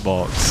a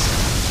hitbox?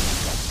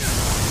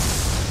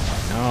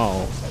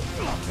 No.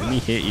 Let me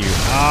hit you.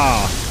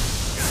 Ah!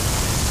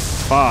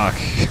 Fuck.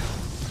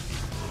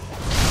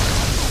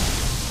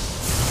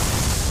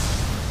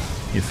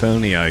 If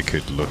only I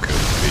could look at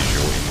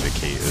visual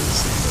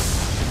indicators in the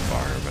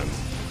environment.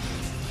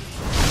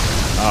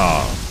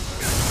 Ah.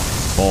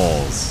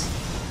 Balls.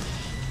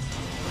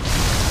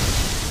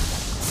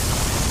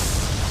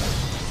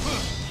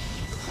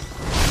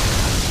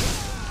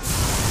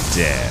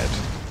 Dead.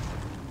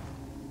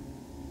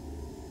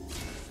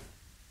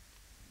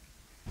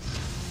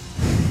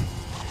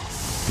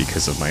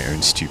 Because of my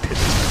own stupidity,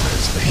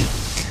 mostly.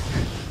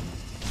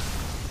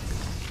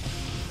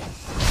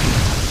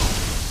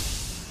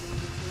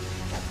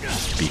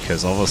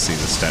 Because obviously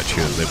the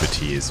Statue of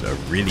Liberty is a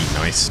really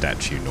nice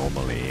statue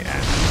normally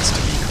and needs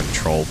to be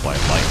controlled by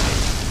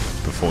lightning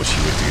before she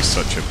would do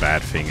such a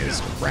bad thing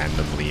as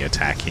randomly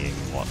attacking.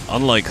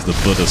 Unlike the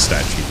Buddha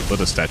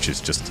statue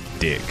is just a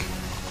dick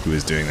who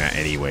is doing that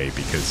anyway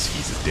because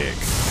he's a dick.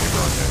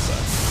 Everyone knows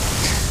that.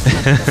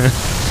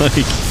 Like,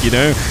 you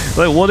know,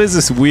 like what is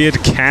this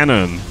weird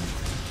canon?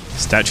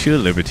 Statue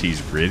of Liberty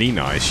is really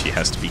nice. She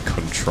has to be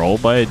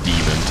controlled by a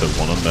demon to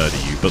want to murder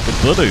you, but the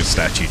Buddha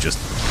statue just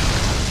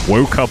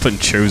woke up and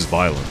chose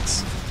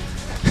violence.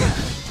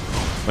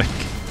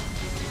 Like,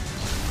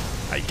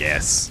 I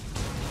guess.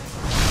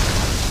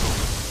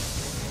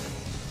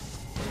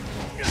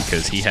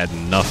 Because he had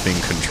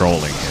nothing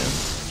controlling him.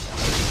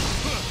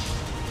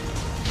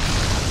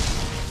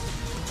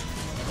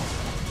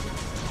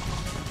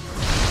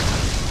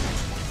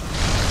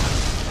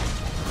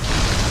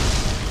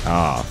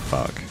 Ah,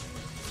 fuck.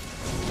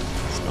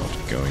 It's not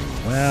going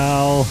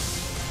well.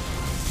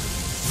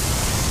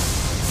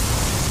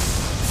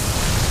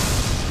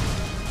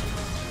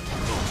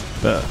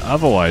 But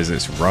otherwise,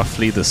 it's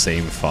roughly the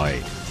same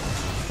fight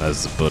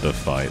as the Buddha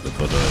fight, the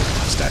Buddha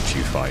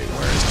statue fight,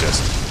 where it's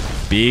just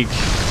big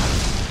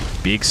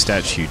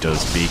statue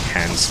does big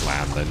hand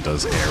slam, then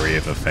does area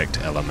of effect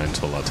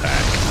elemental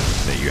attack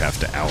that you have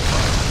to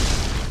outrun.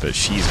 But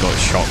she's got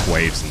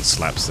shockwaves and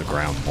slaps the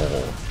ground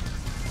more.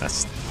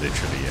 That's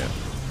literally it.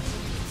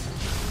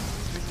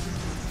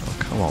 Oh,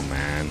 come on,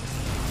 man.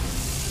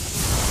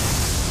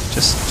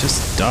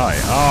 Just die.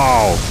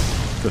 Oh!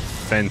 The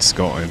fence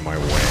got in my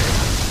way.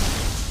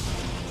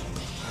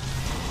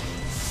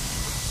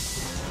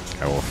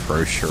 I will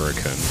throw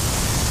shuriken.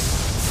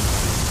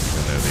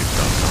 Even though they've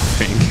done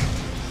nothing.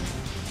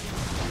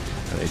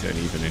 They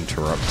don't even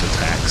interrupt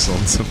attacks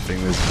on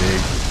something this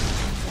big.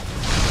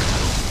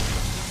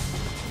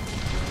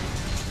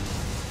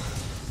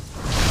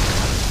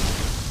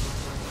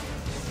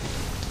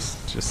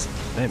 Just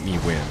let me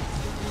win.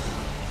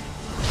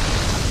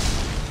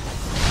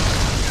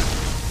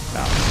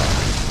 Ah,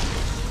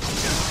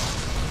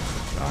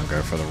 fuck. I'll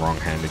go for the wrong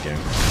hand again.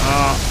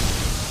 Ah!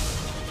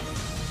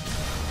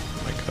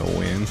 Am I gonna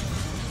win?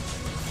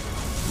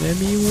 Let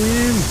me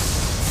win!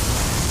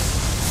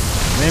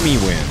 Let me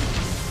win!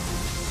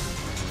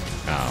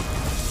 Oh.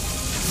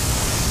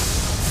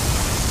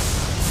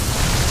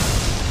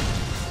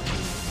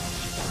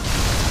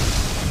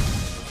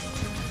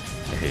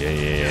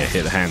 Yeah,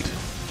 hit the hand.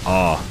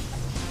 Oh.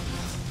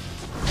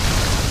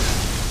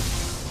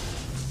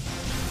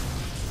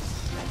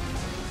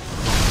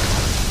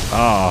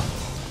 Oh.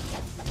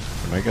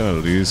 Am I gonna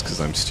lose because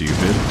I'm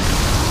stupid?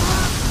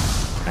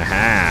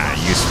 Aha!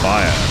 Use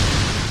fire.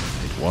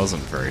 It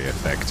wasn't very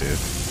effective.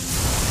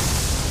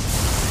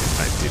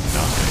 I did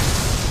nothing.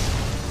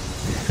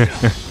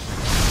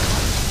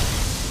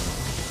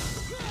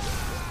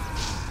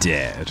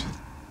 Dead.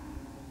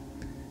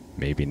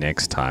 Maybe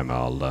next time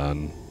I'll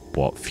learn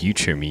what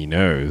future me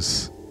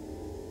knows.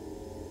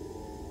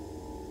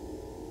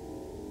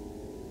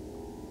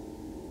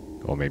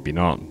 Or maybe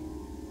not.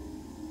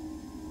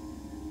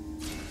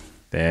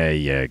 There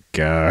you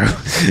go.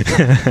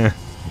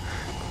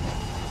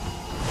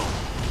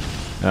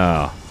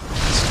 Oh,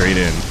 straight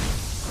in.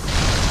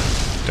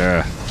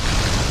 Duh.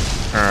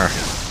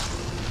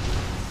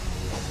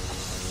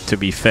 To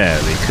be fair,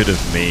 they could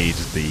have made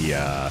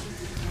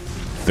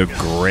the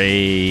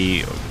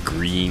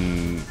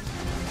gray-green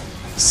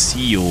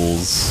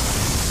seals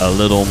a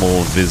little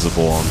more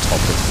visible on top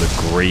of the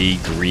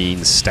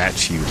gray-green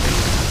statue lady.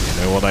 You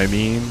know what I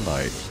mean?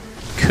 Like,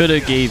 could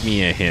have gave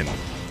me a hint.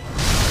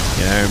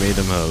 You know, made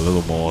them a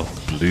little more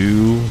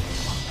blue.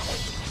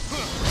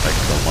 Like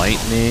the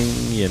lightning,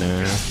 you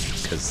know.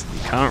 Because you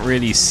can't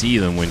really see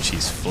them when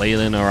she's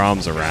flailing her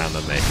arms around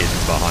and they're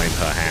hidden behind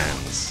her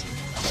hands.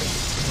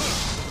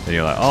 And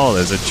you're like, oh,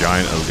 there's a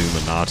giant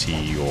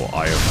Illuminati or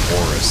Eye of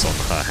Horus on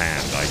her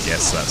hand. I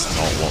guess that's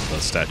not what the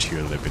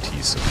Statue of Liberty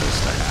is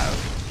supposed to have.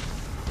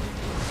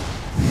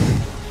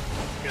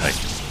 Like,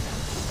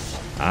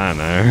 I don't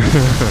know. I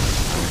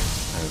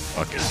don't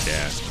fucking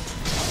care.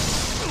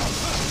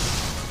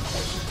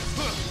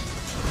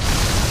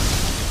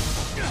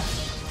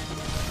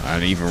 I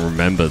don't even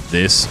remember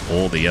this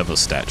or the other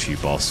statue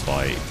boss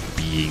fight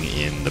being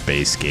in the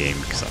base game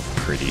because I'm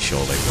pretty sure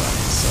they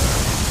weren't, so...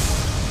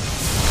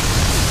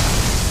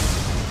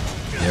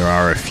 There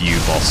are a few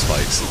boss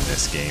fights in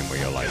this game where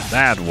you're like,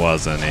 that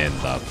wasn't in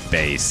the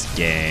base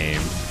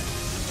game.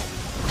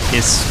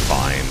 It's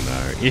fine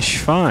though. Ish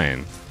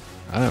fine.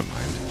 I don't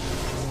mind.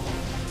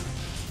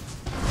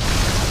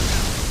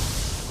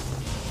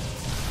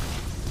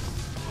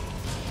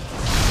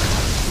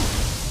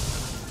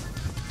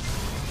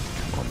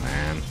 Come on,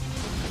 man.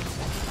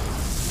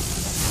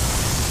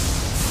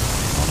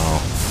 Oh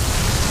no.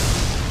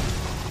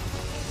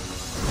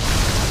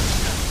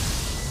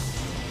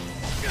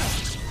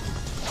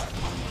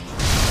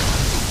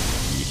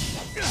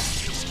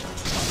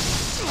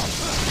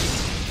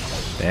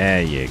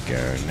 There you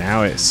go.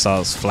 Now it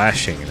starts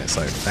flashing and it's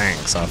like,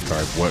 thanks, after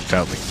I've worked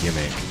out the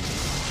gimmick.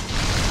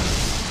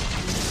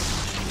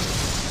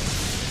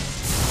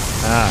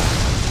 Ah.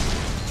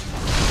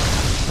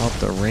 Not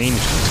the ranged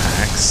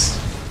attacks.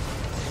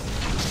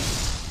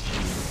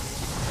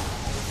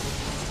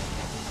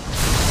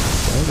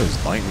 Where are those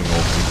lightning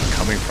orbs even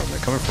coming from? They're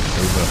coming from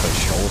over her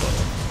shoulder.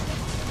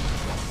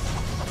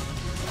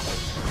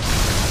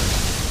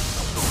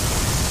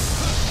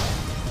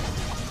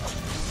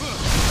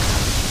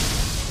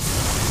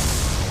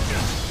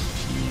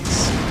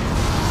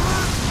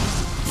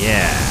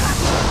 Yeah.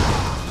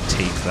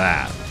 Take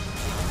that.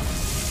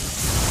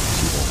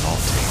 She will not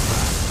take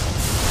that.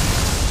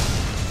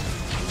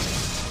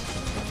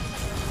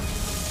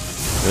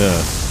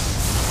 Ugh.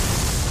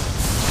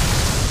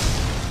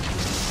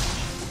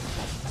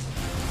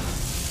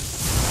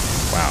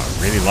 Wow, I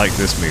really like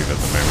this move at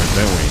the moment,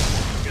 don't we?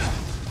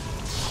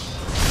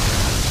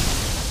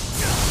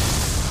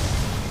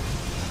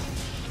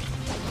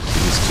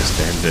 Please just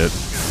end it.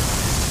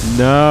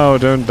 No,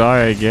 don't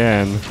die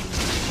again.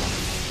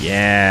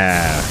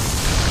 Yeah.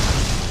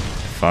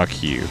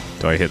 Fuck you.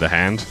 Do I hit the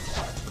hand?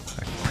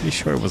 I'm pretty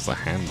sure it was the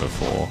hand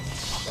before.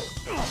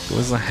 It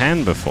was the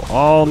hand before.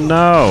 Oh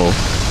no!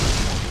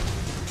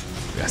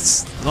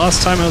 Yes.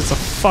 Last time it was the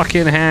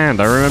fucking hand.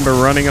 I remember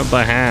running up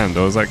the hand.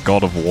 Or was that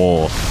God of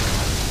War?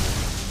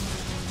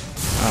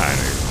 I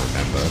don't even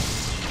remember.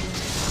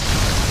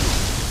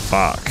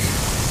 Fuck.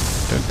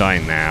 Don't die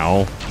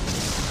now.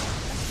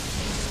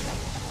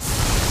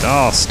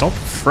 Oh, stop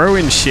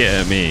throwing shit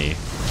at me.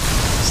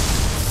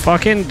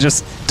 Fucking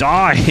just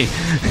die!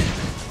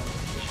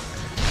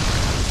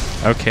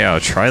 Okay,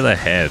 I'll try the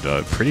head.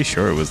 I'm pretty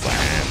sure it was the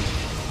hand.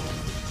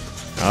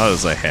 Oh, it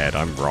was the head.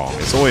 I'm wrong.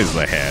 It's always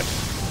the head.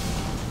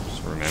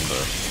 Just remember.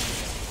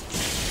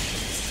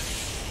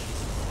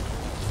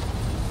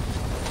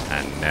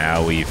 And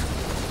now we've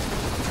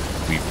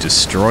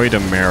destroyed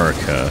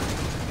America.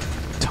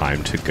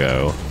 Time to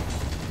go.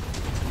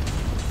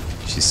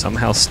 She's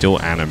somehow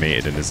still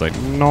animated and is like,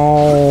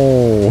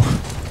 no!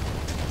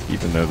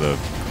 Even though the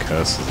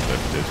curse is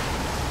lifted.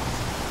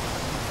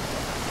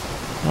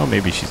 Oh,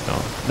 maybe she's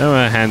not. No,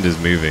 her hand is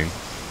moving.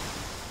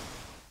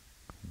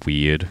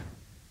 Weird.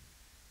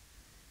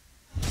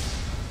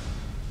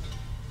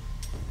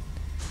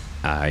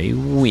 I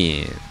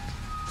win.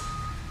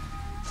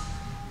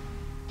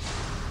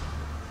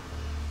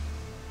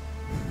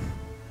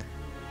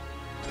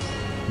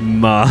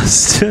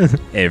 Must.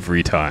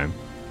 Every time.